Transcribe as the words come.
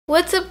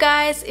What's up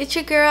guys, it's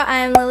your girl, I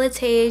am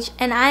𝐒𝐿𝐴,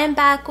 and I am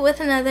back with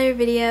another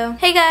video.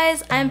 Hey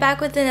guys, I'm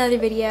back with another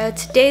video.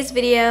 Today's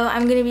video,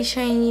 I'm going to be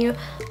showing you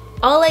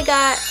all I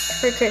got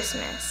for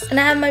Christmas. And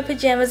I have my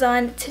pajamas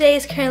on. Today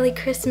is currently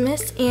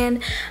Christmas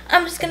and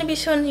I'm just going to be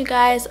showing you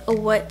guys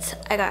what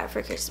I got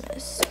for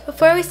Christmas.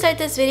 Before we start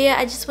this video,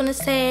 I just want to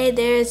say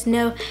there is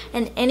no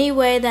in any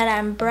way that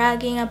I'm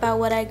bragging about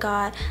what I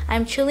got.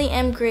 I truly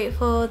am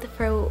grateful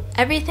for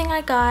everything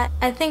I got.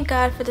 I thank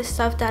God for the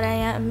stuff that I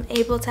am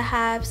able to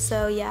have,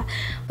 so yeah.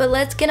 But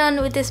let's get on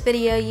with this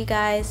video, you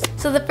guys.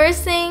 So the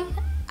first thing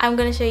I'm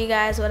going to show you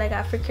guys what I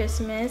got for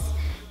Christmas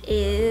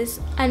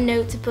is a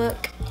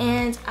notebook,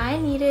 and I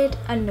needed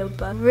a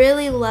notebook.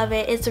 Really love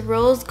it. It's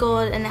rose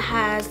gold and it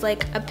has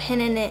like a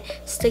pin in it,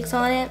 sticks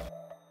on it.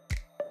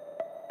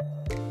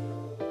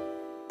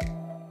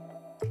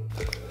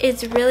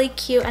 It's really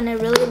cute and I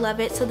really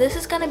love it. So this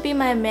is gonna be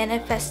my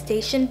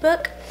manifestation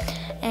book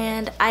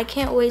and I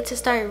can't wait to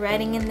start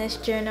writing in this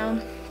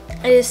journal.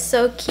 It is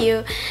so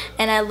cute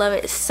and I love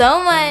it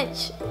so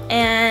much,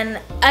 and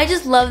I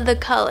just love the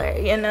color,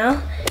 you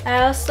know.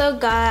 I also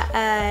got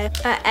a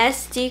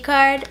SD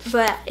card,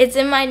 but it's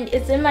in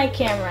my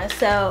camera,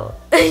 so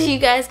you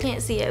guys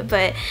can't see it,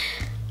 but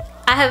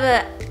I have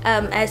a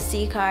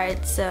SD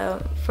card.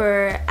 So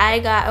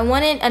I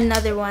wanted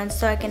another one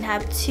so I can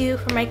have two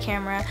for my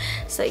camera.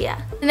 So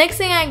yeah. The next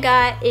thing I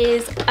got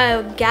is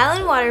a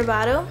gallon water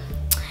bottle,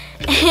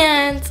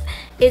 and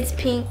it's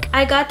pink.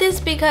 I got this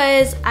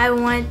because I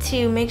want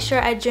to make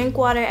sure I drink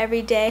water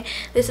every day.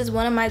 This is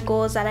one of my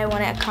goals that I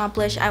want to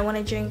accomplish. I want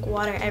to drink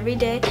water every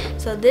day.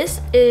 So this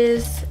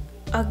is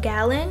a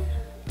gallon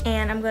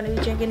and I'm going to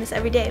be drinking this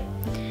every day.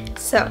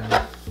 So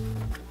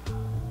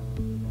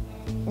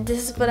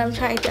this is what I'm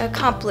trying to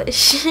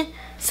accomplish.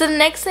 So the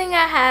next thing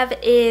I have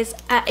is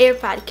an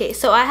AirPod case.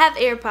 So I have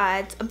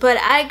AirPods, but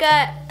I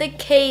got the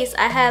case.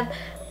 I have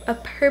a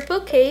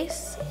purple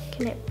case.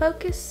 Can it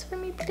focus for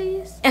me,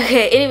 please?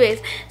 Okay, anyways,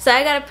 so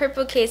I got a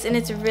purple case and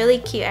it's really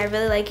cute. I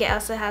really like it. It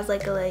also has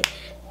like a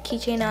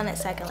keychain on it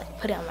so I can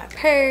put it on my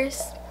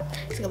purse.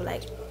 It's gonna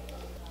be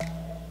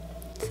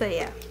so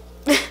yeah.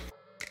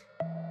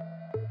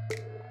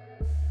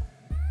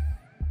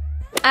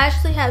 I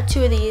actually have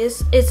two of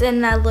these. It's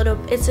in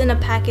a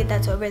packet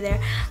that's over there.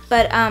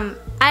 But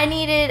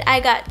I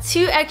got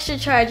two extra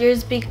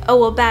chargers,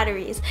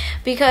 batteries,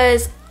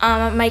 because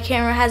my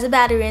camera has a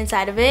battery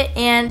inside of it,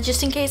 and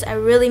just in case I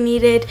really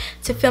needed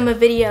to film a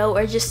video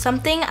or just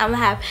something, I'm gonna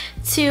have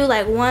two,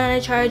 one on a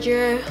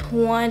charger,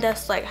 one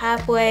that's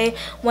halfway,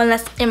 one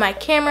that's in my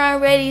camera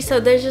already. So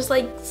there's just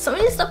so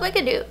many stuff I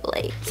could do.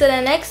 So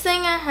the next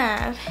thing I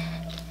have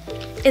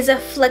is a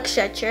flex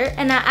stretcher,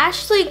 and I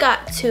actually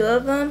got two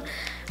of them.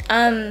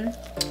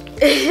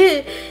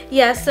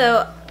 Yeah,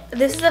 so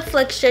this is a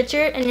flex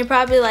stretcher, and you're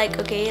probably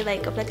okay, a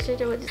flex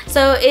stretcher, what is it?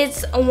 So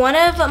it's one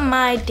of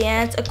my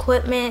dance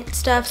equipment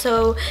stuff.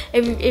 So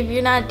if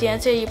you're not a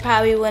dancer, you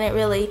probably wouldn't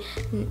really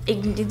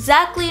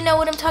exactly know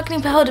what I'm talking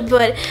about,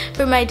 but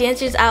for my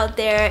dancers out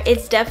there,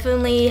 it's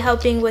definitely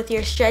helping with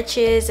your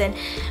stretches and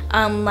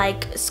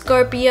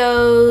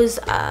Scorpios,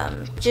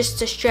 just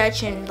to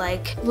stretch, and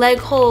leg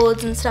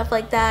holds and stuff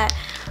like that.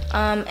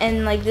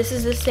 And this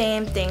is the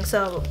same thing.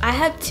 So I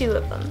have two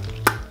of them.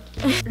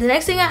 The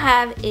next thing I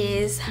have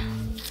is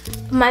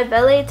my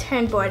ballet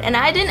turnboard, and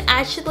I didn't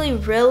actually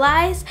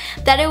realize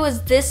that it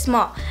was this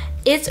small.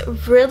 It's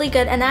really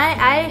good, and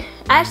I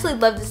actually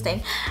love this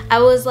thing. I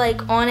was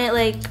on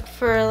it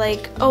for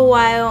a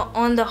while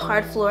on the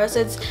hard floor,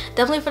 so it's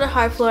definitely for the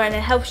hard floor, and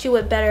it helps you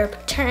with better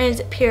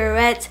turns,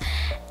 pirouettes,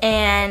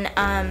 and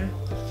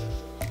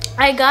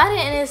I got it,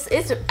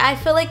 and I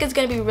feel like it's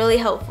gonna be really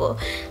helpful.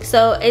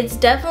 So it's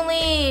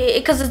definitely,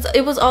 because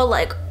it was all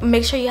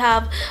make sure you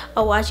have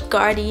a watch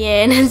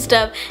guardian and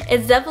stuff.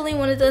 It's definitely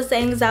one of those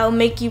things that will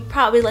make you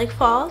probably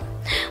fall,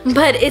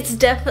 but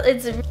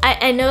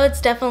I know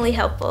it's definitely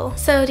helpful.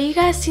 So do you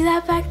guys see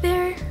that back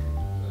there?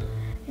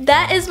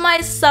 That is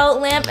my salt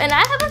lamp, and I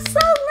have a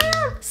salt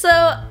lamp. So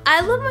I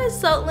love my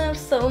salt lamp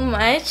so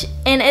much,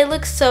 and it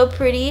looks so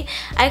pretty.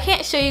 I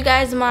can't show you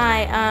guys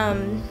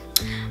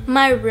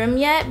my room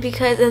yet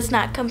because it's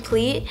not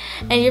complete,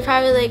 and you're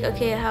probably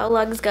okay, how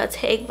long is it gonna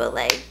take? But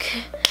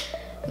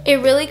it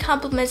really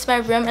complements my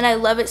room, and I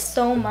love it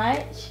so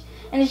much.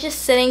 And it's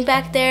just sitting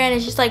back there, and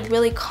it's just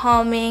really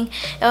calming.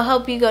 It'll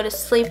help you go to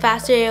sleep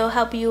faster. It'll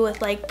help you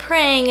with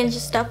praying and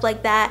just stuff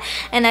like that,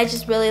 and I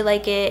just really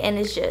like it, and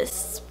it's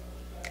just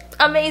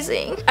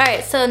amazing.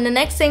 Alright, so the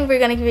next thing we're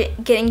gonna be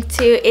getting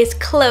to is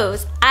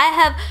clothes. I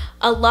have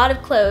a lot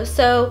of clothes,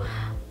 so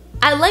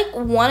I'm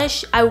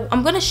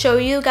going to show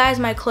you guys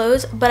my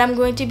clothes, but I'm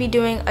going to be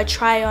doing a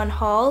try on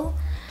haul.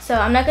 So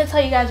I'm not going to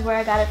tell you guys where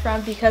I got it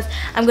from because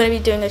I'm going to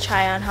be doing a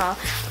try on haul.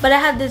 But I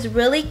have this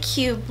really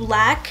cute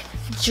black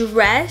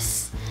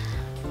dress,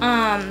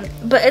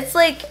 but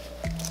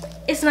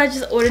it's not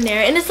just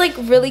ordinary, and it's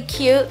really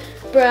cute.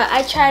 Bruh,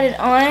 I tried it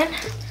on.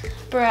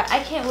 Bruh,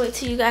 I can't wait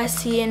till you guys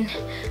see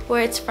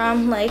where it's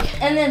from.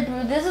 And then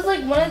bruh, this is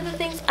one of the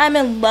things I'm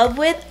in love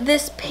with,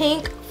 this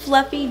pink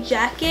fluffy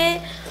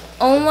jacket.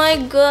 Oh my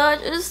god,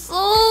 it's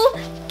so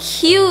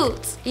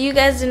cute. You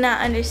guys do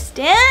not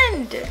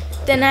understand.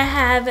 Then I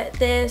have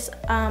this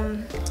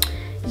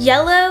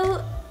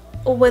yellow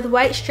with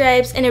white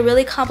stripes, and it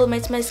really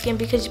complements my skin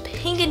because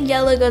pink and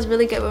yellow goes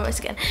really good with my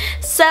skin.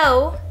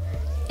 So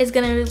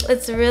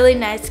it's really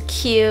nice,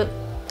 cute.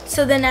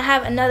 So then I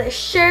have another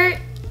shirt,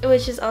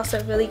 which is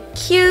also really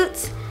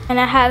cute. And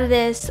I have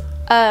this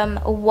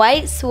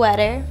white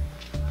sweater,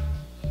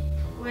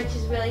 which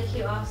is really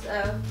cute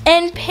also.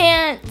 And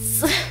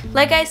pants.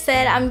 Like I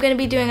said, I'm gonna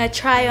be doing a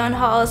try on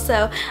haul,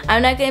 so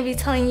I'm not gonna be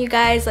telling you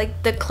guys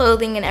like the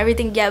clothing and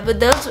everything yet, but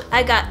those,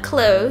 I got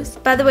clothes.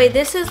 By the way,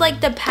 this is like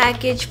the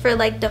package for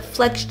like the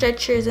flex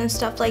stretchers and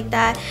stuff like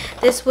that.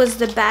 This was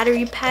the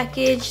battery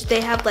package. They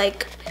have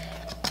like,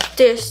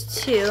 there's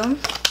two.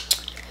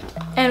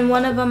 And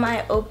one of them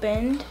I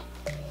opened.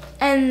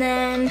 And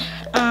then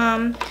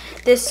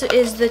this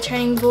is the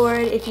training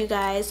board if you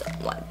guys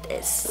want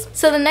this.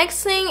 So the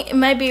next thing, it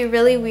might be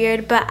really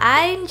weird, but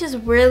I'm just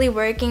really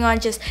working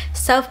on just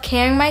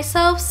self-caring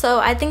myself. So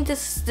I think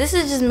this is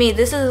just me.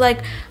 This is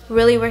like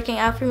really working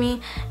out for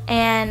me,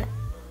 and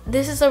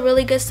this is a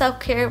really good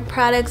self-care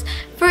products.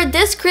 For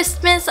this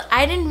Christmas,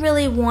 I didn't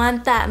really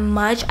want that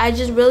much. I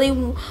just really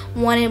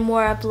wanted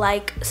more of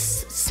like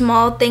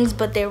small things,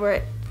 but they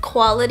were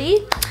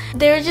quality.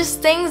 They were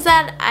just things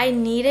that I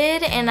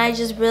needed, and I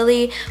just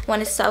really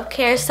wanted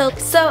self-care. So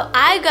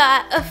I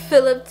got a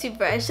Philips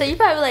toothbrush. So you're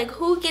probably like,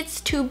 who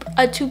gets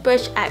a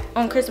toothbrush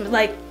on Christmas?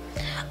 Like,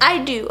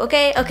 I do,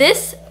 okay?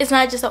 This is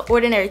not just an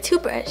ordinary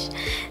toothbrush.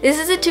 This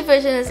is a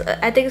toothbrush, and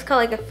I think it's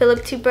called like a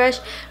Philips toothbrush.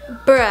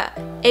 Bruh,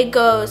 it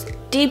goes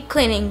deep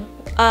cleaning,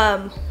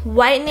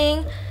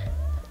 whitening,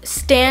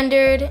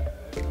 standard,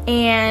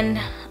 and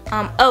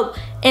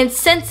and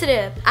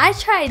sensitive. I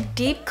tried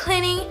deep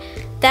cleaning.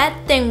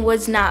 That thing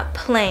was not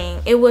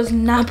playing. It was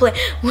not playing.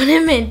 When I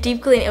meant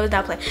deep clean, it was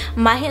not playing.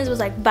 My hands was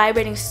like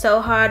vibrating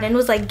so hard, and it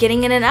was like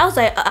getting in, and I was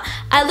like,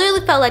 I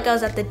literally felt like I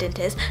was at the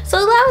dentist. So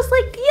I was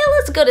like, yeah,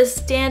 let's go to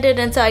standard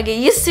until I get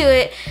used to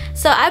it.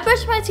 So I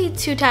brushed my teeth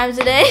 2 times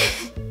a day.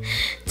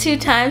 2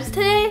 times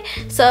today.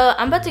 So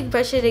I'm about to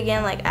brush it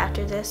again like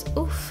after this.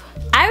 Oof.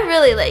 I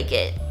really like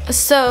it.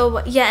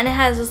 So yeah, and it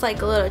has this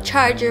like a little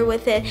charger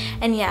with it,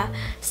 and yeah.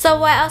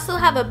 So I also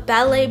have a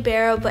ballet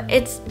barrel, but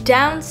it's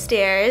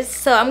downstairs,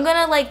 so I'm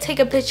gonna like take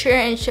a picture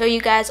and show you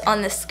guys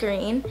on the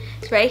screen.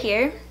 It's right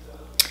here.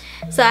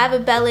 So I have a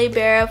ballet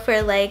barrel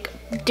for like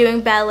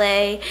doing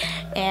ballet,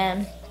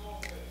 and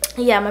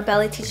yeah, my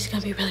ballet teacher's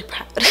gonna be really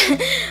proud.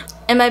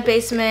 In my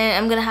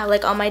basement, I'm gonna have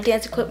like all my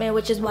dance equipment,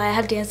 which is why I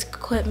have dance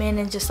equipment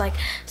and just like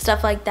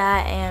stuff like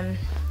that, and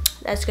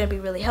that's gonna be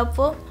really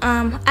helpful.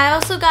 I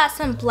also got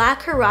some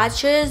black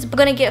huaraches. I'm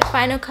gonna get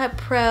Final Cut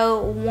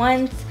Pro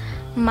once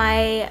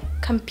my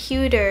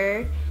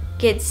computer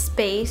gets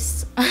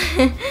space.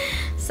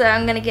 So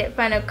I'm gonna get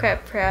Final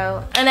Cut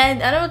Pro, and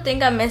I don't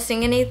think I'm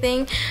missing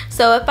anything.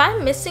 So if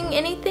I'm missing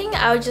anything,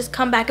 I'll just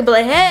come back and be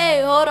like,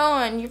 hey, hold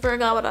on, you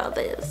forgot about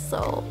this.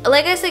 So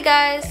like I said,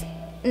 guys,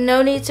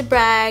 no need to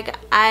brag.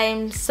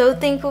 I'm so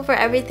thankful for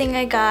everything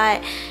I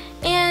got,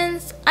 and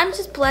I'm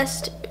just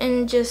blessed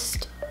and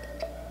just,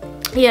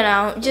 you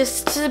know,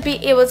 just to be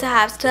able to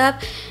have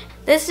stuff.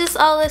 This is just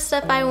all the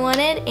stuff I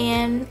wanted,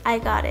 and I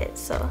got it,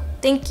 so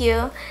thank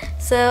you.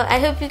 So I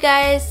hope you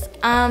guys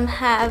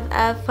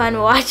have fun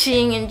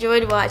watching,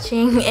 enjoyed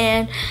watching,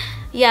 and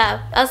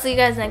yeah, I'll see you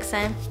guys next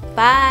time.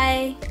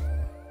 Bye.